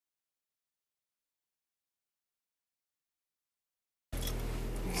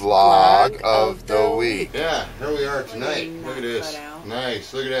Vlog of the week. Yeah, here we are tonight. Look at this.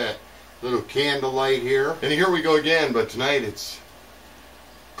 Nice. Look at that. Little candlelight here. And here we go again, but tonight it's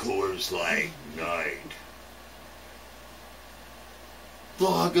Coors Light night.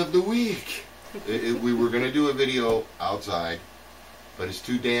 Vlog of the week. We were going to do a video outside, but it's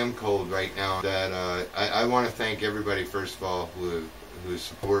too damn cold right now that I want to thank everybody, first of all, who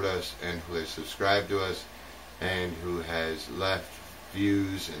support us and who has subscribed to us and who has left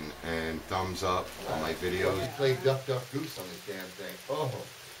views and thumbs up on my videos. You play Duck Duck Goose on this damn thing. Oh,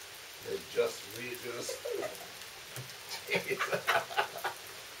 It just reads. Don't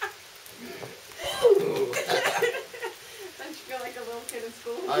you feel like a little kid in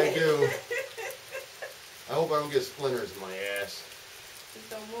school? I do. I hope I don't get splinters in my ass. Just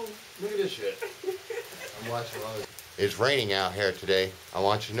don't move. Look at this shit. I'm watching others. It's raining out here today. I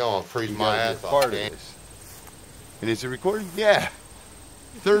want you to know I'm freezing my ass off. And is it recording? Yeah.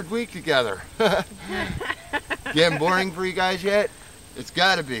 Third week together. Getting boring for you guys yet? It's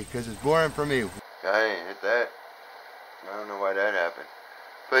gotta be, because it's boring for me. I ain't hit that. I don't know why that happened.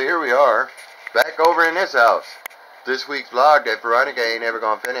 But here we are, back over in this house. This week's vlog that Veronica ain't ever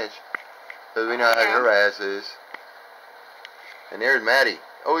gonna finish. Because we know how her ass is. And there's Maddie.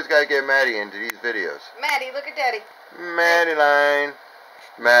 Always gotta get Maddie into these videos. Maddie, look at Daddy. Maddie-line.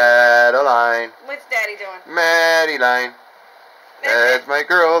 Madeline. What's Daddy doing? Maddie-line. That's my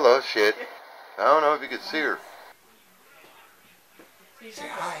girl, oh shit. I don't know if you can see her. Say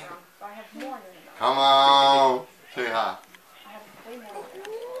hi. Come on. Say hi.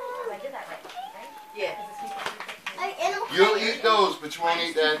 Yeah. You'll eat those, but you won't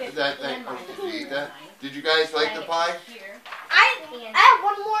eat that thing. Oh, did you eat that? Did you guys like the pie? I have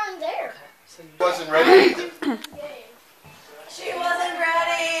one more in there. Wasn't ready either. She wasn't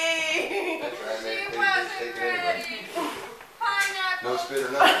ready. She wasn't ready. No spit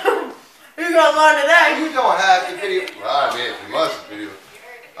or nothing. You're gonna learn today. You don't have to video. Well, I mean, if you must video.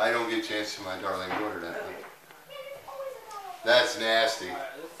 I don't get a chance to my darling daughter that thing. That's nasty.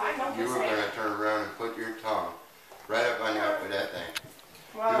 You were going to turn around and put your tongue right up on top of that thing.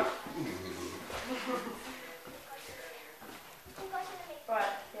 Wow.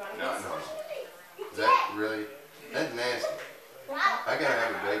 No. Is that really? That's nasty. I gotta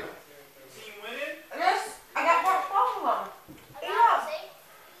have a bagel. I got both of them.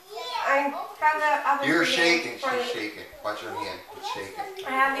 You're shaking. She's shaking. Watch her hand. It's shaking. I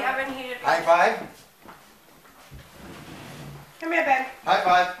have the oven heated. High five. Come here, babe. High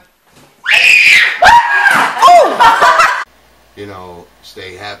five. You know,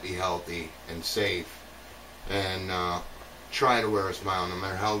 stay happy, healthy, and safe, and try to wear a smile no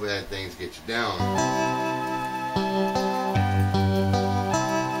matter how bad things get you down.